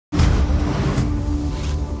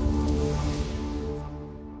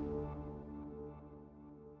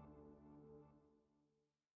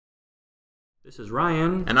This is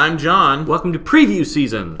Ryan. And I'm John. Welcome to preview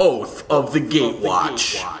season. Oath of the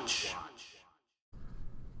Gatewatch.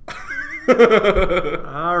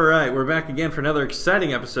 All right, we're back again for another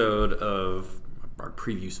exciting episode of our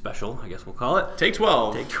preview special, I guess we'll call it. Take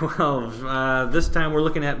 12. Take 12. This time we're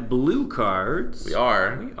looking at blue cards. We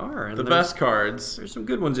are. We are. And the best cards. There's some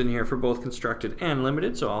good ones in here for both constructed and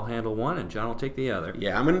limited, so I'll handle one and John will take the other.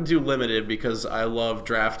 Yeah, I'm going to do limited because I love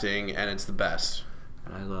drafting and it's the best.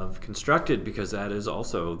 And I love constructed because that is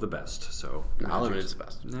also the best. So limited is the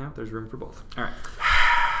best. Yeah, there's room for both. All right.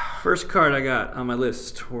 First card I got on my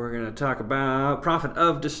list, we're going to talk about Prophet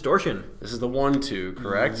of Distortion. This is the 1/2,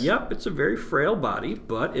 correct? Yep, it's a very frail body,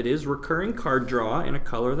 but it is recurring card draw in a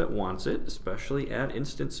color that wants it, especially at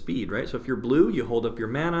instant speed, right? So if you're blue, you hold up your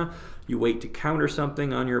mana, you wait to counter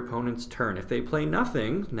something on your opponent's turn. If they play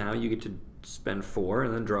nothing, now you get to spend 4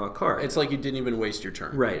 and then draw a card. It's like you didn't even waste your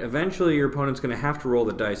turn. Right. Eventually your opponent's going to have to roll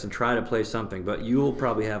the dice and try to play something, but you'll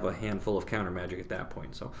probably have a handful of counter magic at that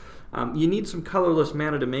point. So you need some colorless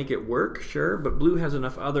mana to make it work, sure, but blue has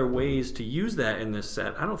enough other ways to use that in this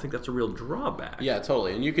set. I don't think that's a real drawback. Yeah,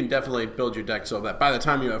 totally. And you can definitely build your deck so that by the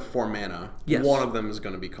time you have 4 mana, yes, one of them is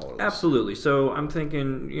going to be colorless. Absolutely. So I'm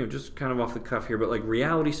thinking, just kind of off the cuff here, but like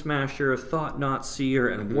Reality Smasher, Thought Knot Seer,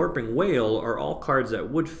 and Warping Whale are all cards that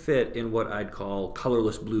would fit in what I'd call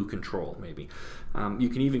colorless blue control, maybe. You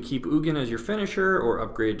can even keep Ugin as your finisher or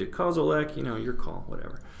upgrade to Kozilek, your call,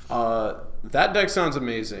 whatever. That deck sounds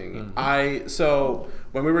amazing. So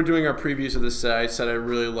when we were doing our previews of this set, I said I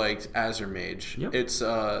really liked Azure Mage. Yep. It's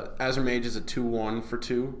Azure Mage is a 2/1 for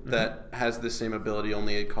 2 that has the same ability,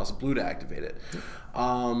 only it costs blue to activate it.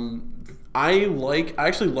 I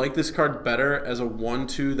actually like this card better as a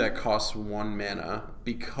 1/2 that costs 1 mana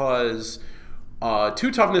because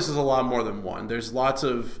 2 toughness is a lot more than 1. There's lots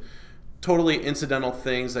of totally incidental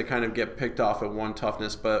things that kind of get picked off at 1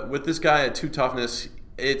 toughness, but with this guy at 2 toughness,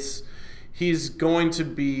 he's going to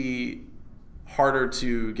be harder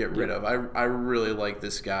to get rid of. I really like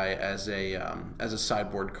this guy as a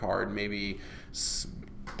sideboard card. Maybe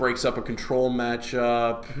breaks up a control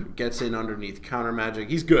matchup, gets in underneath counter magic.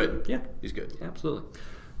 He's good. Yeah, he's good. Absolutely.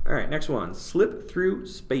 All right, next one. Slip Through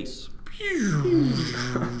Space.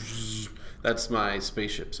 That's my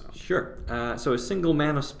spaceship sound. Sure. So a single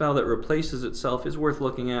mana spell that replaces itself is worth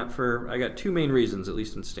looking at for, I got 2 main reasons, at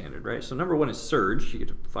least in standard, right? So number 1 is Surge. You get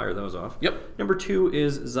to fire those off. Yep. Number 2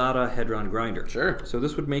 is Zada Hedron Grinder. Sure. So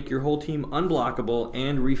this would make your whole team unblockable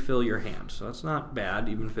and refill your hand. So that's not bad,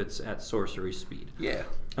 even if it's at sorcery speed. Yeah.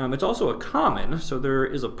 It's also a common, so there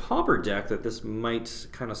is a Pauper deck that this might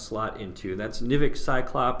kind of slot into. That's Nivik,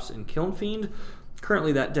 Cyclops, and Kiln Fiend.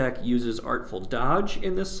 Currently, that deck uses Artful Dodge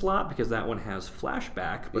in this slot because that one has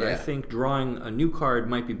Flashback, but I think drawing a new card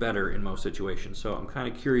might be better in most situations. So I'm kind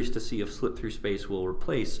of curious to see if Slip Through Space will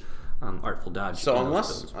replace Artful Dodge. So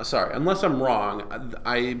unless I'm wrong,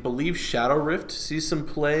 I believe Shadow Rift sees some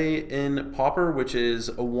play in Pauper, which is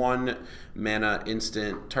a 1 mana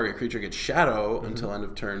instant. Target creature gets Shadow until end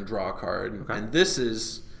of turn, draw a card, and this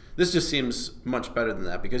just seems much better than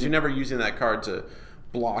that because you're never using that card to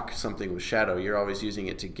block something with Shadow. You're always using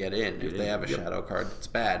it to get in. If they have a Shadow card, it's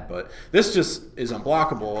bad, but this just is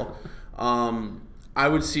unblockable. I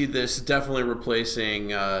would see this definitely replacing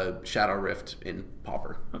Shadow Rift in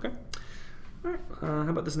Pauper. Okay. All right. How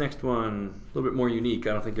about this next one? A little bit more unique.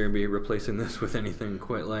 I don't think you're going to be replacing this with anything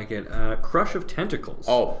quite like it. Crush of Tentacles.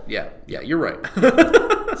 Oh, yeah, you're right.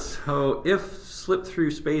 So if Slip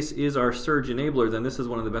Through Space is our Surge enabler, then this is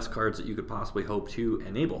one of the best cards that you could possibly hope to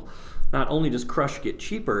enable. Not only does Crush get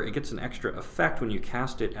cheaper, it gets an extra effect when you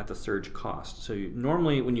cast it at the Surge cost. So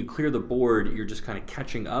normally when you clear the board, you're just kind of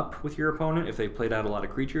catching up with your opponent. If they've played out a lot of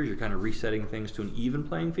creatures, you're kind of resetting things to an even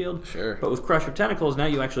playing field. Sure. But with Crush of Tentacles, now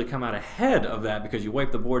you actually come out ahead of that because you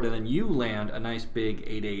wipe the board and then you land a nice big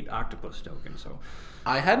 8/8 Octopus token. So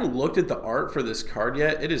I hadn't looked at the art for this card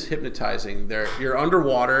yet. It is hypnotizing. You're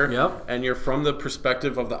underwater, and you're from the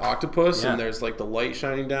perspective of the octopus, and there's like the light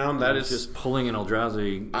shining down. That is just pulling an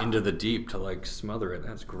Eldrazi into the deep to like smother it.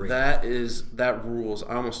 That's great. That rules.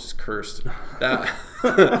 I almost just cursed that,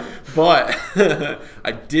 but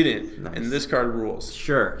I didn't. Nice. And this card rules.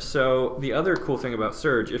 Sure. So the other cool thing about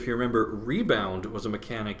Surge, if you remember, Rebound was a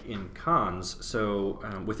mechanic in Cons. So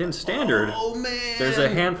within Standard, there's a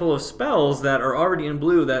handful of spells that are already in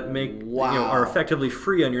blue that are effectively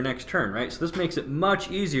free on your next turn, right? So this makes it much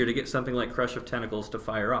easier to get something like Crush of Tentacles to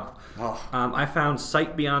fire off. Oh. I found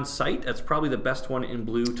Sight Beyond Sight. That's probably the best one in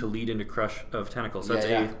blue to lead into Crush of Tentacles. That's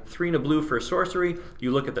a 3 and a blue for a sorcery.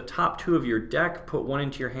 You look at the top 2 of your deck, put 1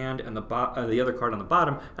 into your hand and the other card on the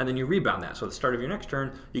bottom, and then you rebound that. So at the start of your next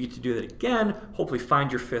turn, you get to do that again, hopefully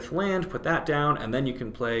find your 5th land, put that down, and then you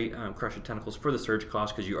can play Crush of Tentacles for the surge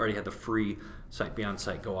cost because you already had the free Sight Beyond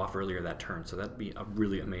Sight go off earlier that turn. So that'd be a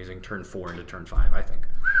really amazing turn 4 into turn 5, I think.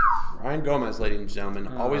 Ryan Gomez, ladies and gentlemen,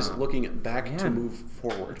 always looking back to move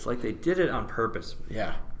forward. It's like they did it on purpose.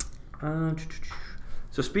 Yeah.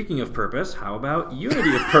 So speaking of purpose, how about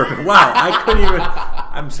Unity of Purpose? Wow, I couldn't even...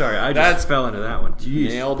 I'm sorry, I just fell into that one. Jeez.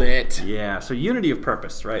 Nailed it. Yeah, so Unity of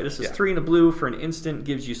Purpose, right? This is 3 and a blue for an instant,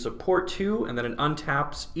 gives you support 2, and then it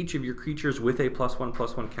untaps each of your creatures with a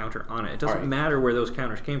 +1/+1 counter on it. It doesn't matter where those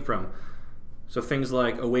counters came from. So things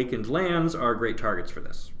like Awakened Lands are great targets for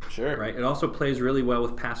this. Sure. Right? It also plays really well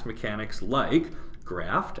with past mechanics like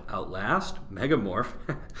Graft, Outlast, Megamorph,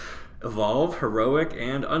 Evolve, Heroic,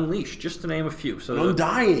 and Unleash, just to name a few. So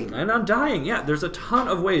Undying. And Undying, yeah. There's a ton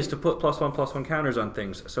of ways to put +1/+1 counters on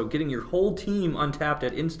things. So getting your whole team untapped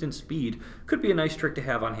at instant speed could be a nice trick to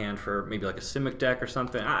have on hand for maybe like a Simic deck or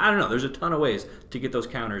something. I don't know. There's a ton of ways to get those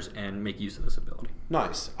counters and make use of this ability.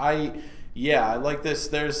 Nice. I like this.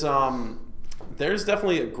 There's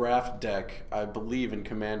definitely a Graft deck, I believe, in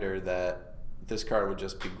Commander that this card would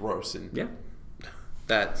just be gross. And yeah.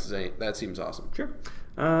 That seems awesome. Sure.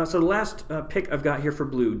 So the last pick I've got here for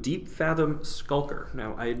blue, Deepfathom Skulker.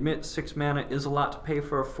 Now, I admit 6 mana is a lot to pay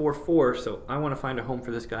for a 4/4, so I want to find a home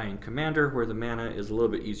for this guy in Commander where the mana is a little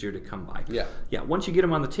bit easier to come by. Yeah. Yeah, once you get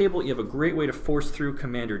him on the table, you have a great way to force through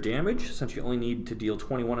Commander damage, since you only need to deal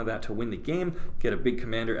 21 of that to win the game. Get a big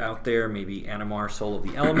Commander out there, maybe Animar, Soul of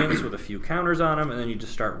the Elements, with a few counters on him, and then you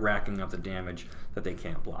just start racking up the damage that they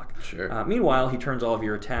can't block. Sure. Meanwhile, he turns all of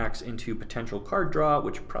your attacks into potential card draw,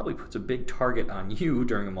 which probably puts a big target on you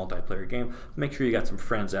during a multiplayer game. Make sure you got some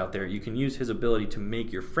friends out there. You can use his ability to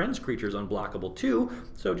make your friends' creatures unblockable too,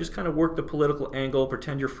 so just kind of work the political angle,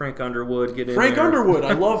 pretend you're Frank Underwood, get in Frank there. Underwood,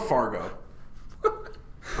 I love Fargo.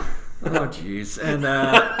 Oh, jeez.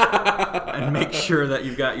 And make sure that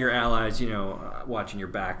you've got your allies, watching your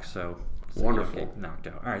back, so wonderful. You don't get knocked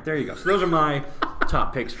out. All right, there you go. So those are my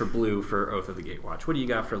top picks for blue for Oath of the Gatewatch. What do you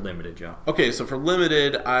got for limited, Joe? Okay, so for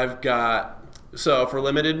limited, for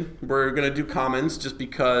limited, we're going to do commons just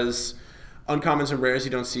because uncommons and rares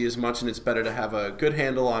you don't see as much, and it's better to have a good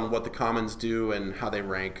handle on what the commons do and how they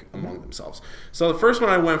rank among themselves. So the first one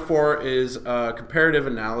I went for is Comparative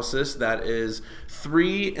Analysis. That is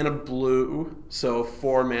 3 and a blue, so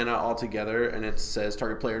 4 mana altogether, and it says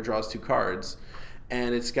target player draws 2 cards.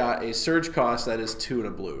 And it's got a surge cost that is 2 and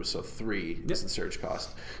a blue, so 3 is the surge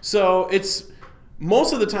cost. So it's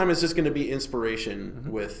most of the time it's just going to be inspiration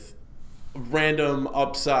with random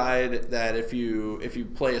upside that if you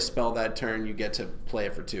play a spell that turn, you get to play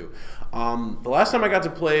it for 2. The last time I got to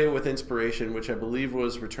play with inspiration, which I believe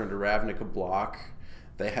was Return to Ravnica block,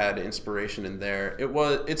 they had inspiration in there.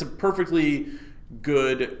 It's a perfectly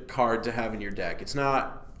good card to have in your deck. It's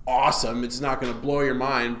not awesome. It's not going to blow your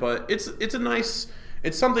mind, but it's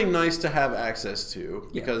something nice to have access to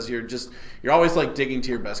because you're always like digging to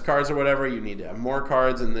your best cards or whatever. You need to have more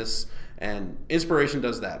cards in this, and inspiration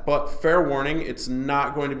does that. But fair warning, it's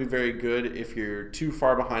not going to be very good if you're too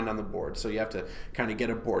far behind on the board. So you have to kind of get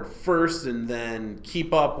a board first and then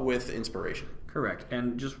keep up with inspiration. Correct.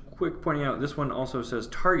 And just quick pointing out, this one also says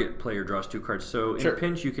target player draws 2 cards. So in a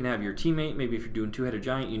pinch, you can have your teammate, maybe if you're doing Two-Headed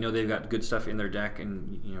Giant, they've got good stuff in their deck,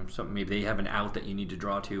 and maybe they have an out that you need to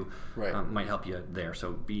draw to. Right. Might help you there.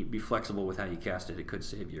 So be flexible with how you cast it. It could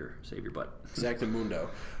save your butt. Exactamundo.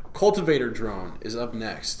 Cultivator Drone is up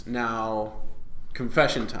next. Now,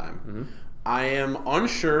 confession time. I am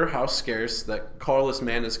unsure how scarce that colorless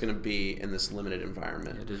mana is going to be in this limited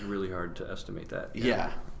environment. It is really hard to estimate that.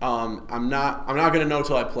 Yeah. I'm not going to know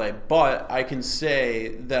till I play, but I can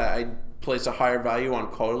say that I place a higher value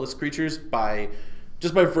on colorless creatures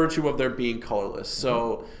just by virtue of their being colorless.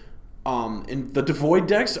 So, and the Devoid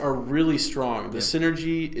decks are really strong. The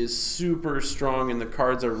synergy is super strong, and the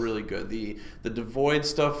cards are really good. The Devoid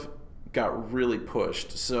stuff got really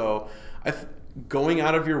pushed. So, going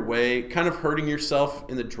out of your way, kind of hurting yourself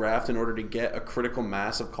in the draft in order to get a critical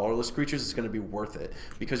mass of colorless creatures is going to be worth it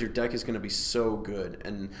because your deck is going to be so good,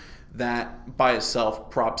 and that by itself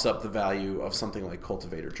props up the value of something like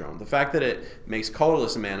Cultivator Drone. The fact that it makes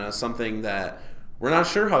colorless mana something that we're not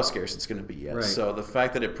sure how scarce it's going to be yet. Right. So the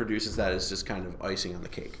fact that it produces that is just kind of icing on the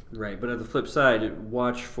cake. Right, but on the flip side,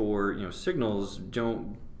 watch for signals.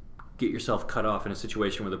 Don't get yourself cut off in a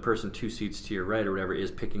situation where the person 2 seats to your right or whatever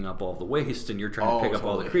is picking up all the waste, and you're trying to pick up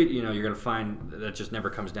all the creatures. You know, you're going to find that just never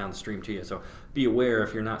comes downstream to you. So be aware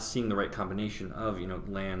if you're not seeing the right combination of, you know,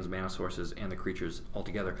 lands, mana sources, and the creatures all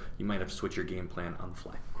together, you might have to switch your game plan on the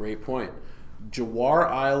fly. Great point. Jwar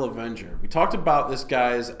Isle Avenger. We talked about this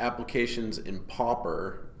guy's applications in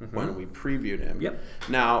Pauper when we previewed him. Yep.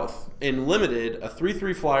 Now, in Limited, a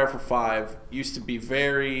 3/3 flyer for 5 used to be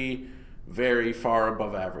very, very far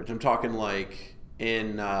above average. I'm talking like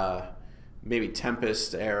in maybe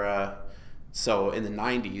Tempest era. So in the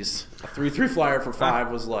 90s, a 3/3 flyer for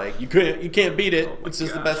 5 was like, you can't beat it. It's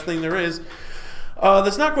just the best thing there is.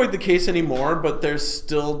 That's not quite the case anymore, but there's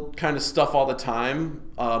still kind of stuff all the time.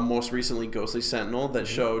 Most recently, Ghostly Sentinel that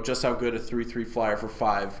show just how good a 3/3 flyer for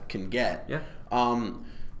 5 can get. Yeah.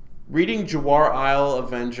 Reading Jwar Isle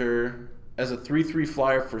Avenger as a 3/3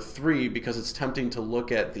 flyer for 3 because it's tempting to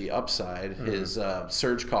look at the upside, his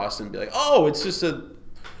surge cost, and be like, oh, it's just a...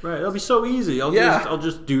 Right, it'll be so easy. I'll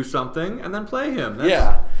just do something and then play him.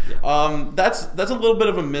 That's a little bit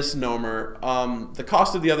of a misnomer. The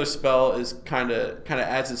cost of the other spell is kind of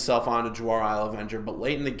adds itself on to Jwar Isle Avenger, but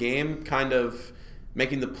late in the game, kind of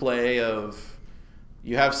making the play of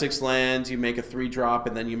you have 6 lands, you make a 3-drop,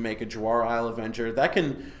 and then you make a Jwar Isle Avenger. That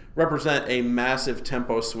can represent a massive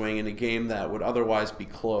tempo swing in a game that would otherwise be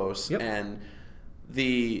close. Yep. And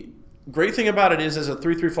the great thing about it is, as a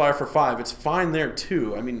 3/3 flyer for 5, it's fine there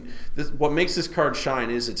too. I mean, what makes this card shine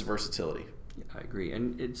is its versatility. Yeah, I agree.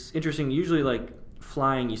 And it's interesting. Usually, like,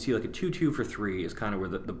 flying, you see like a 2/2 for 3 is kind of where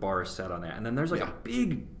the bar is set on that. And then there's like a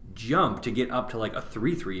big jump to get up to like a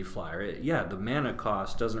 3/3 flyer. The mana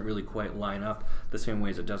cost doesn't really quite line up the same way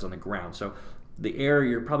as it does on the ground. So the air,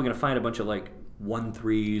 you're probably going to find a bunch of like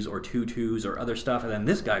 1/3s or 2/2s or other stuff, and then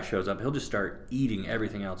this guy shows up, he'll just start eating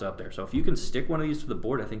everything else up there. So if you can stick one of these to the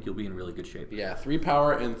board, I think you'll be in really good shape. Yeah, 3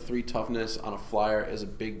 power and 3 toughness on a flyer is a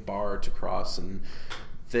big bar to cross, and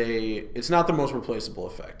it's not the most replaceable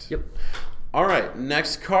effect. Yep. All right,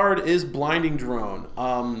 next card is Blinding Drone.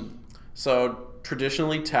 So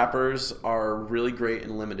traditionally, tappers are really great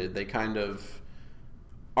in Limited. They kind of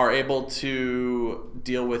are able to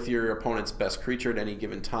deal with your opponent's best creature at any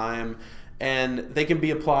given time, and they can be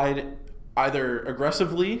applied either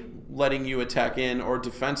aggressively, letting you attack in, or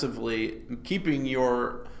defensively, keeping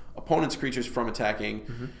your opponent's creatures from attacking.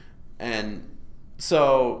 And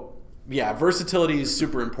so, yeah, versatility is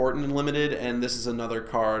super important in Limited, and this is another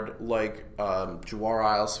card like Jwar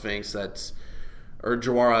Isle Sphinx or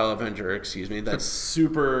Jwar Isle Avenger, excuse me, that's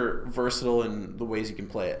super versatile in the ways you can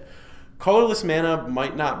play it. Colorless mana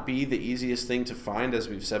might not be the easiest thing to find, as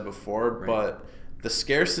we've said before, but the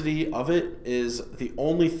scarcity of it is the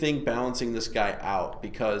only thing balancing this guy out,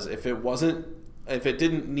 because if it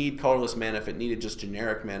didn't need colorless mana, if it needed just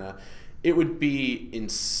generic mana, it would be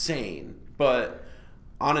insane. But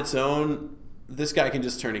on its own, this guy can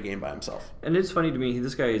just turn a game by himself. And it's funny to me,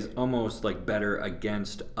 this guy is almost like better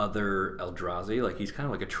against other Eldrazi. Like, he's kind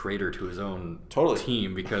of like a traitor to his own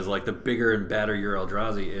team, because like the bigger and better your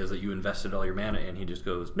Eldrazi is that you invested all your mana in, he just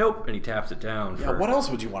goes, nope, and he taps it down. Yeah, what else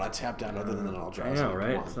would you want to tap down other than an Eldrazi? I know,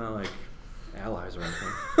 right? It's not like allies or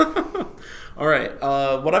anything. All right,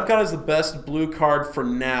 what I've got as the best blue card for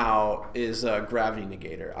now is Gravity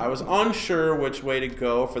Negator. I was unsure which way to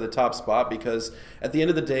go for the top spot, because at the end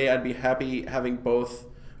of the day, I'd be happy having both,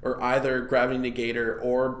 or either Gravity Negator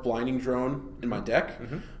or Blinding Drone in my deck.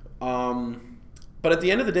 But at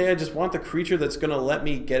the end of the day, I just want the creature that's going to let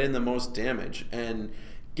me get in the most damage. And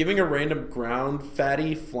giving a random ground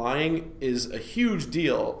fatty flying is a huge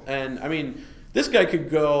deal. And I mean, this guy could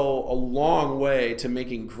go a long way to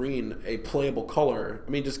making green a playable color. I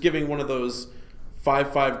mean, just giving one of those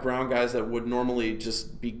 5/5 ground guys that would normally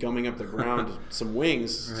just be gumming up the ground some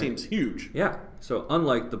wings seems huge. Yeah. So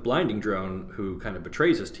unlike the Blinding Drone, who kind of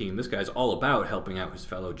betrays his team, this guy's all about helping out his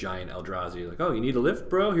fellow giant Eldrazi. Like, oh, you need a lift,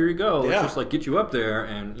 bro? Here you go. Let's just like get you up there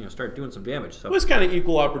and start doing some damage. So it's kind of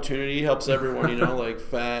equal opportunity. Helps everyone, like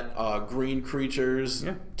fat green creatures,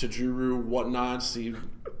 Tajuru, whatnots. He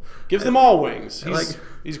gives them all wings.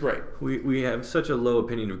 He's great. We have such a low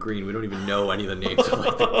opinion of green. We don't even know any of the names of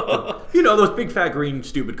like those big fat green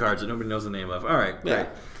stupid cards that nobody knows the name of. All right, great. Yeah.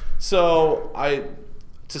 So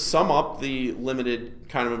to sum up the Limited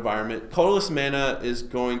kind of environment, colorless mana is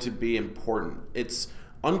going to be important. It's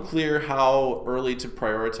unclear how early to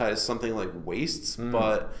prioritize something like wastes,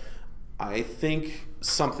 but I think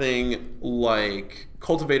something like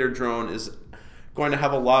Cultivator Drone is going to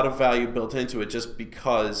have a lot of value built into it just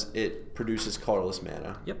because it produces colorless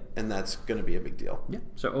mana. Yep. And that's going to be a big deal. Yeah.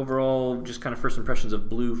 So overall, just kind of first impressions of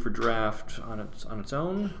blue for draft on its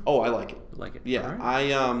own. Oh, I like it. Like it. Yeah,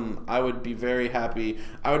 right. I would be very happy.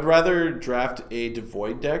 I would rather draft a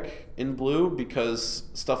devoid deck in blue because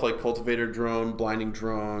stuff like Cultivator Drone, Blinding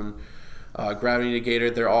Drone, Gravity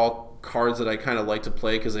Negator, they're all cards that I kind of like to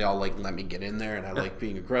play because they all like let me get in there and I like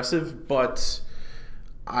being aggressive. But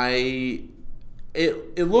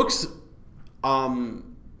it looks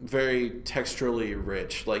very texturally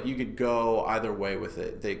rich. Like you could go either way with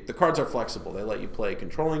it. The cards are flexible. They let you play a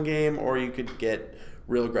controlling game, or you could get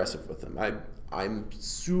real aggressive with them. I'm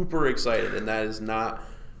super excited, and that is not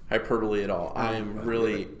hyperbole at all. I'm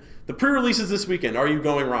really. The pre-release is this weekend. Are you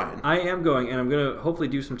going, Ryan? I am going, and I'm going to hopefully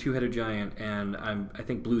do some two-headed giant, and I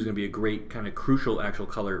think blue is going to be a great kind of crucial actual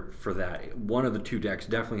color for that. One of the two decks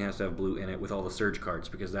definitely has to have blue in it with all the surge cards,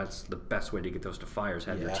 because that's the best way to get those to fires.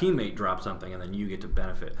 Have your teammate drop something, and then you get to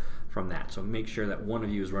benefit from that. So make sure that one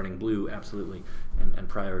of you is running blue, absolutely, and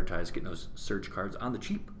prioritize getting those surge cards on the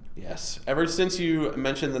cheap. Yes. Ever since you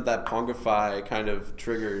mentioned that Pongify kind of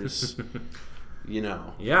triggers,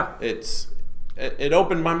 Yeah. It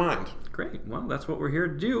opened my mind. Great. Well, that's what we're here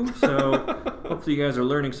to do. So hopefully you guys are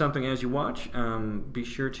learning something as you watch. Be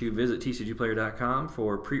sure to visit TCGplayer.com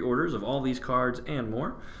for pre-orders of all these cards and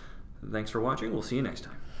more. Thanks for watching. We'll see you next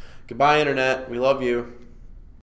time. Goodbye, Internet. We love you.